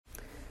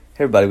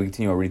Hey everybody, we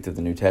continue our read through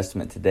the New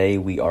Testament. Today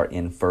we are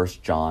in 1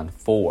 John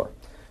 4.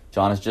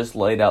 John has just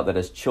laid out that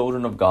as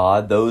children of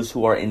God, those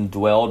who are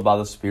indwelled by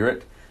the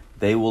Spirit,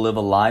 they will live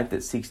a life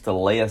that seeks to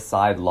lay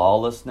aside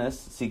lawlessness,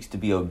 seeks to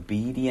be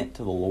obedient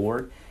to the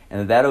Lord,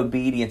 and that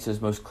obedience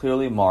is most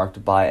clearly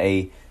marked by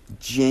a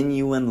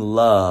genuine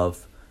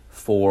love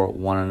for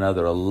one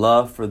another, a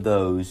love for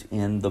those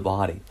in the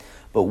body.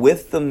 But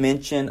with the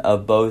mention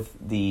of both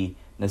the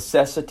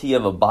necessity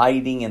of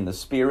abiding in the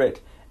Spirit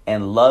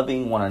and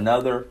loving one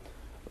another,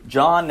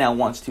 John now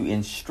wants to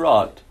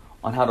instruct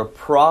on how to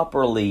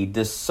properly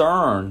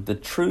discern the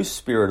true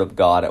Spirit of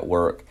God at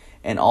work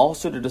and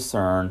also to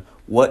discern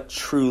what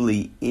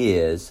truly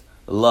is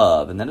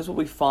love. And that is what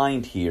we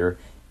find here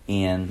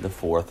in the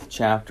 4th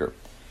chapter.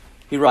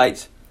 He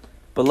writes,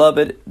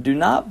 "Beloved, do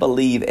not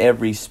believe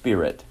every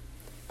spirit,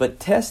 but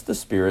test the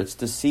spirits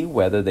to see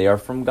whether they are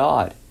from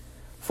God.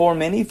 For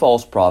many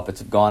false prophets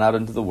have gone out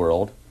into the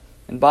world,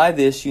 and by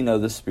this you know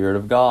the Spirit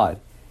of God.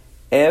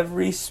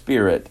 Every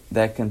spirit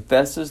that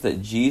confesses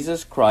that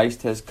Jesus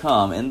Christ has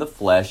come in the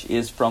flesh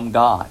is from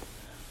God,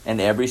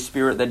 and every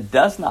spirit that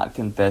does not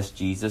confess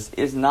Jesus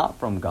is not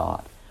from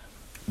God.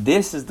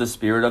 This is the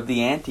spirit of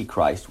the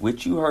Antichrist,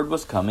 which you heard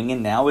was coming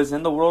and now is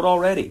in the world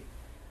already.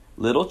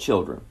 Little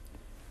children,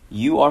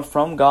 you are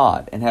from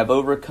God and have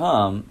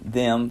overcome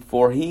them,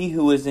 for he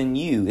who is in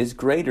you is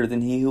greater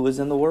than he who is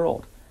in the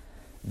world.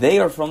 They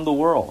are from the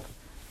world,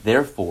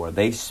 therefore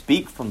they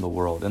speak from the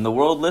world, and the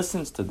world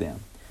listens to them.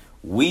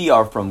 We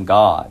are from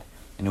God,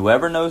 and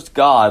whoever knows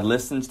God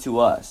listens to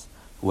us.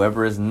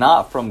 Whoever is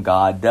not from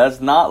God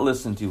does not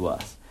listen to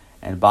us.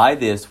 And by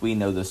this we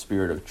know the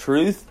spirit of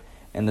truth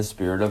and the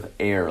spirit of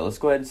error." Let's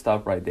go ahead and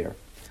stop right there.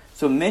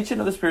 So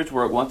mention of the Spirit's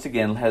work, once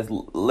again, has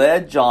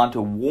led John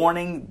to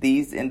warning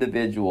these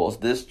individuals,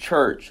 this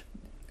church,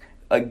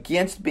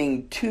 against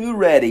being too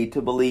ready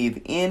to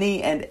believe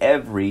any and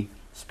every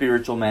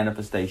spiritual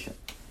manifestation.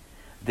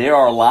 There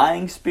are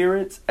lying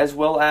spirits as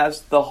well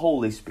as the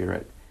Holy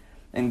Spirit.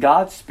 And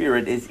God's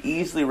Spirit is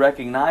easily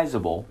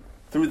recognizable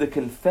through the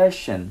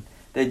confession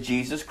that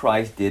Jesus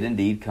Christ did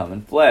indeed come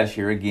in flesh.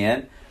 Here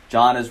again,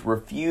 John is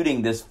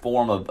refuting this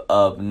form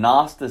of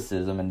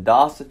Gnosticism and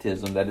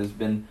Docetism that has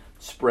been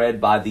spread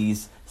by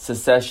these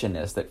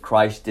secessionists, that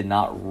Christ did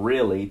not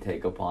really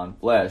take upon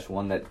flesh,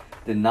 one that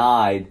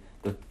denied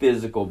the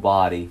physical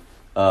body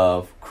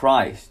of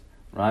Christ,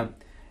 right?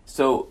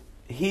 So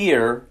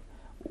here,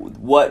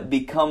 what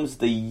becomes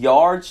the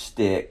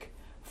yardstick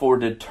for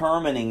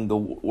determining the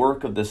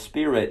work of the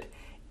Spirit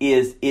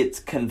is its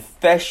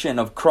confession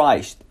of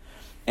Christ.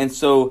 And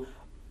so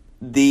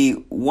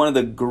one of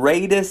the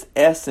greatest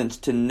essence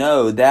to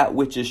know that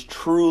which is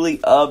truly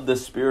of the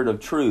Spirit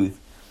of truth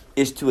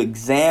is to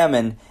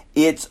examine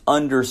its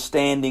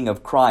understanding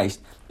of Christ.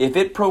 If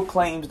it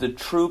proclaims the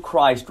true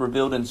Christ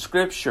revealed in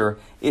Scripture,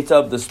 it's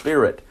of the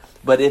Spirit.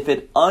 But if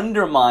it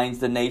undermines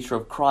the nature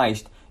of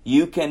Christ,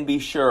 you can be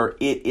sure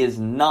it is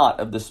not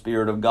of the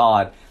Spirit of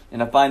God.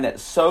 And I find that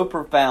so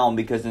profound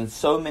because in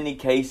so many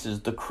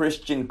cases, the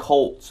Christian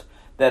cults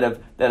that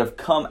have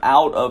come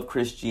out of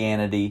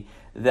Christianity,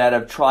 that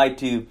have tried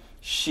to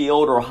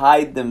shield or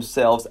hide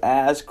themselves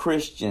as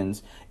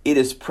Christians, it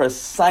is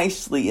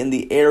precisely in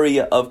the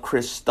area of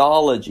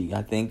Christology.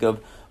 I think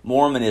of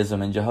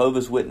Mormonism and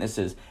Jehovah's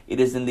Witnesses.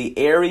 It is in the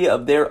area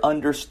of their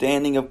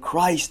understanding of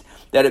Christ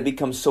that it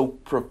becomes so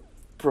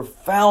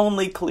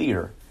profoundly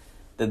clear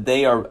that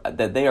they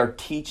are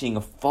teaching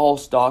a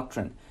false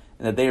doctrine,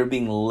 and that they are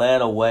being led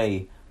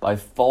away by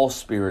false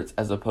spirits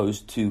as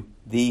opposed to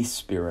the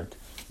Spirit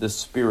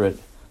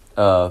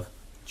of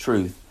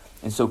truth.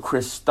 And so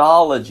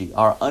Christology,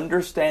 our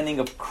understanding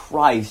of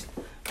Christ,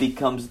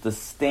 becomes the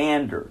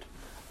standard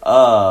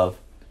of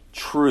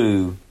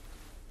true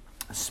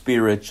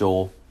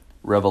spiritual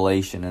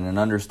revelation and an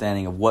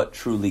understanding of what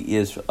truly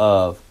is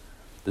of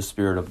the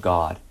Spirit of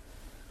God.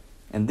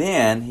 And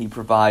then he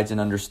provides an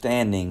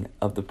understanding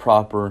of the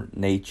proper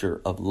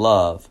nature of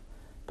love,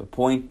 but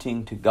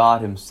pointing to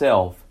God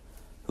himself,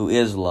 who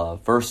is love.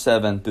 Verse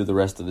 7 through the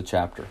rest of the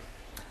chapter.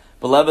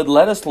 "Beloved,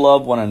 let us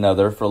love one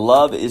another, for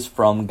love is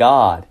from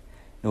God.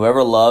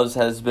 Whoever loves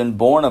has been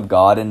born of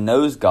God and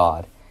knows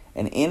God.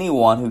 And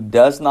anyone who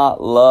does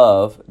not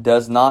love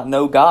does not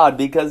know God,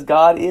 because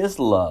God is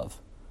love.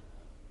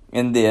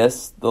 In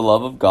this, the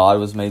love of God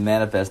was made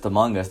manifest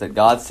among us, that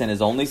God sent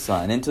his only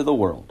Son into the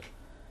world,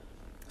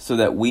 so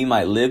that we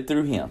might live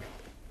through him.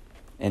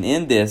 And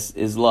in this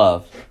is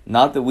love,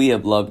 not that we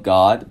have loved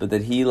God, but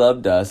that he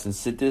loved us and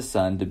sent his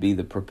Son to be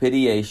the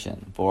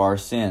propitiation for our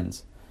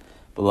sins.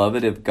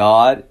 Beloved, if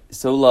God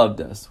so loved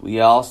us,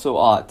 we also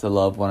ought to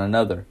love one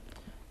another.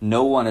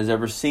 No one has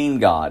ever seen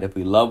God. If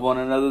we love one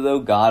another, though,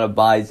 God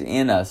abides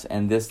in us,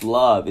 and this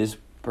love is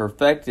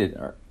perfected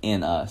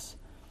in us.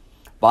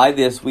 By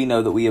this we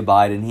know that we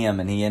abide in him,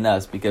 and he in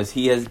us, because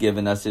he has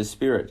given us his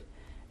Spirit.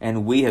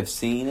 And we have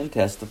seen and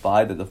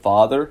testified that the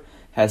Father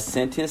has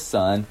sent his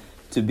Son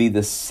to be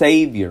the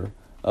Savior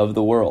of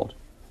the world.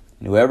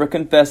 And whoever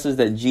confesses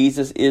that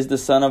Jesus is the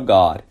Son of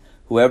God,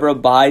 whoever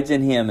abides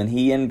in him and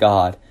he in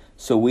God,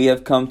 So we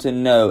have come to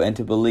know and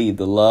to believe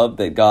the love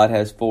that God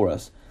has for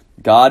us.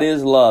 God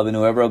is love, and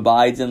whoever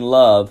abides in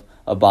love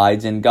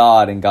abides in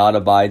God, and God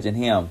abides in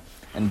him.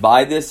 And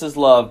by this is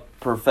love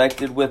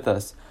perfected with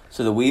us,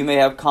 so that we may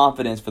have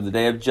confidence for the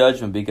day of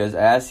judgment, because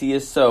as he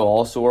is, so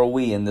also are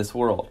we in this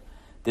world.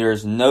 There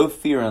is no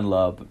fear in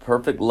love, but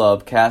perfect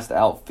love casts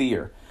out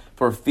fear.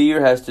 For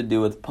fear has to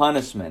do with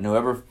punishment, and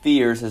whoever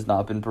fears has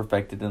not been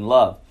perfected in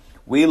love.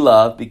 We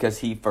love because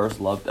he first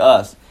loved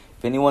us.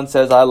 If anyone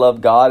says, I love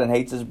God, and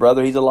hates his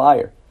brother, he's a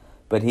liar.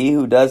 But he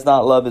who does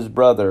not love his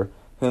brother,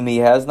 whom he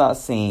has not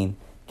seen,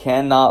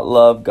 cannot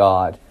love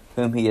God,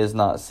 whom he has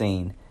not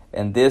seen.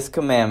 And this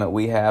commandment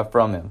we have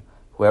from him: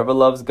 whoever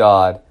loves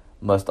God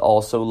must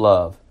also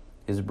love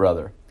his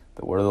brother.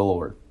 The word of the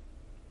Lord.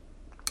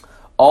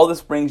 All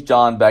this brings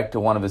John back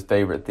to one of his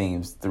favorite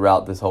themes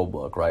throughout this whole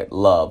book, right?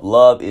 Love.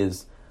 Love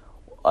is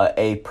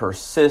a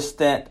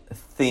persistent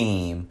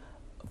theme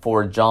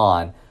for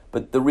John.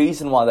 But the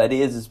reason why that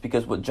is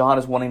because what John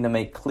is wanting to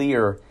make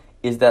clear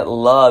is that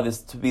love is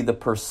to be the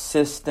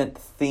persistent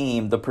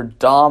theme, the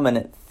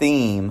predominant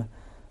theme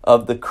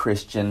of the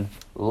Christian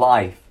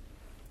life.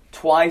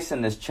 Twice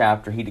in this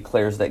chapter, he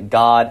declares that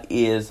God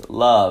is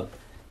love.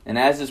 And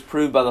as is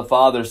proved by the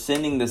Father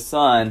sending the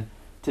Son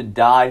to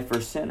die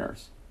for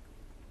sinners.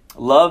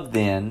 Love,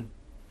 then,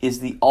 is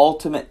the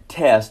ultimate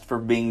test for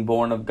being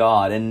born of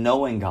God and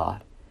knowing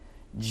God.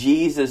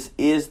 Jesus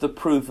is the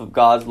proof of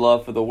God's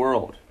love for the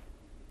world.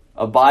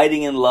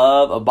 Abiding in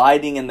love,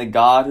 abiding in the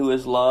God who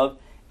is love,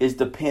 is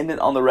dependent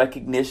on the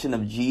recognition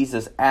of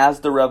Jesus as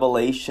the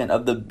revelation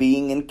of the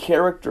being and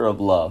character of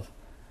love.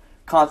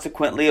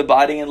 Consequently,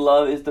 abiding in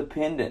love is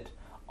dependent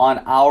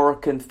on our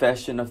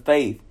confession of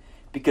faith.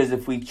 Because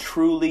if we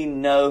truly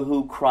know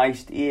who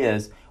Christ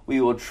is, we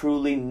will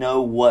truly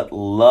know what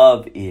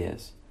love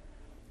is.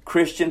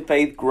 Christian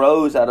faith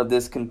grows out of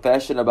this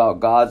confession about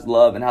God's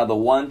love and how the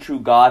one true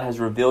God has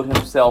revealed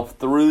himself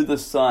through the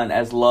Son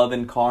as love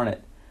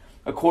incarnate.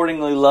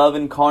 Accordingly, love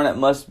incarnate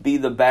must be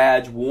the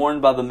badge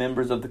worn by the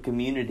members of the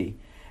community,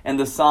 and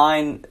the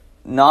sign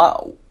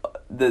not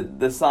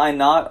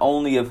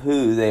only of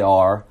who they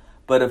are,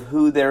 but of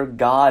who their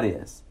God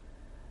is.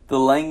 The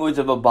language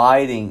of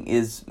abiding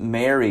is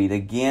married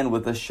again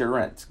with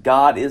assurance.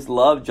 God is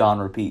love, John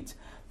repeats,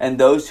 and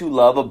those who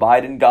love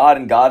abide in God,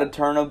 and God in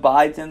turn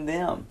abides in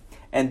them.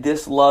 And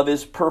this love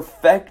is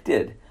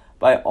perfected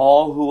by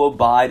all who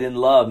abide in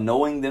love,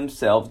 knowing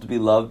themselves to be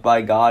loved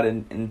by God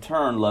and in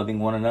turn loving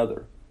one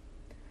another.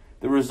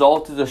 The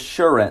result is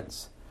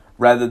assurance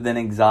rather than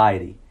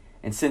anxiety.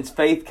 And since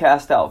faith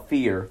casts out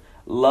fear,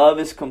 love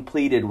is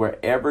completed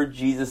wherever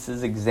Jesus'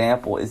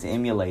 example is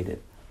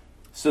emulated,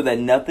 so that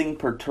nothing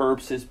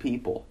perturbs his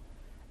people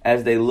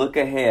as they look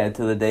ahead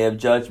to the day of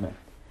judgment.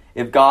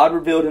 If God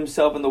revealed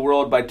himself in the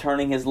world by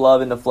turning his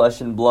love into flesh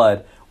and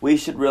blood, we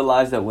should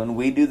realize that when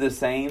we do the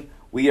same,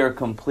 we are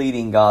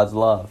completing God's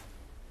love.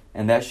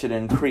 And that should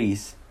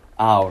increase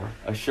our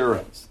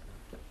assurance.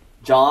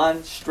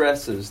 John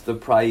stresses the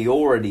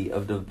priority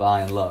of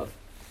divine love.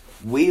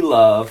 We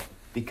love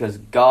because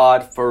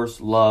God first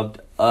loved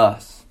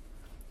us.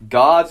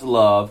 God's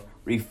love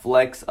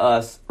reflects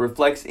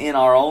in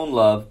our own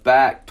love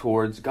back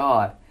towards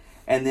God,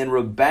 and then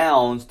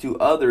rebounds to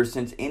others,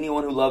 since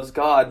anyone who loves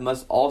God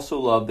must also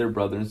love their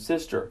brother and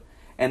sister.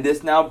 And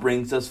this now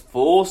brings us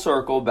full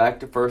circle back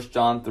to 1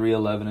 John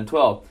 3:11 and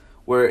 12,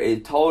 where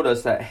it told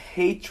us that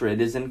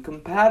hatred is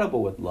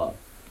incompatible with love.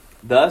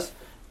 Thus,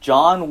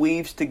 John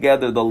weaves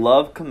together the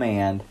love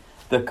command,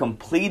 the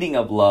completing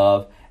of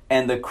love,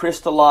 and the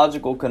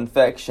Christological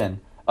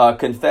confession,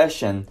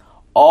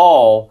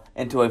 all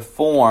into a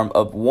form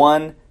of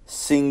one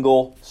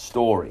single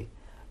story.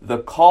 The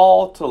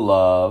call to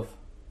love,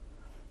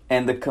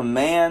 and the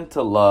command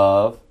to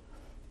love,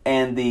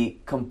 and the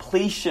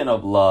completion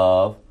of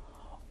love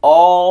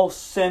all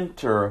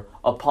center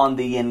upon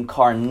the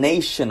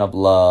incarnation of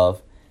love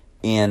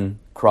in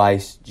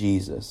Christ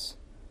Jesus.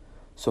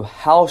 So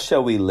how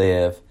shall we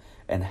live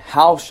and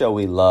how shall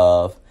we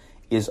love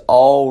is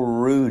all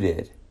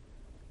rooted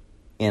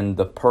in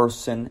the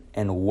person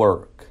and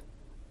work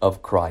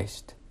of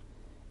Christ.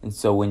 And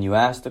so when you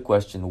ask the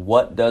question,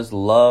 what does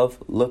love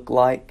look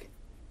like?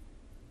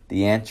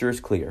 The answer is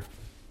clear.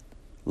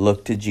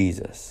 Look to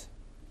Jesus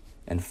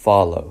and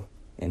follow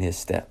in his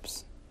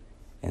steps.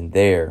 And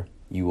there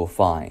you will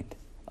find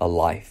a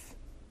life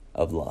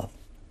of love.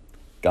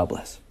 God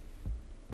bless.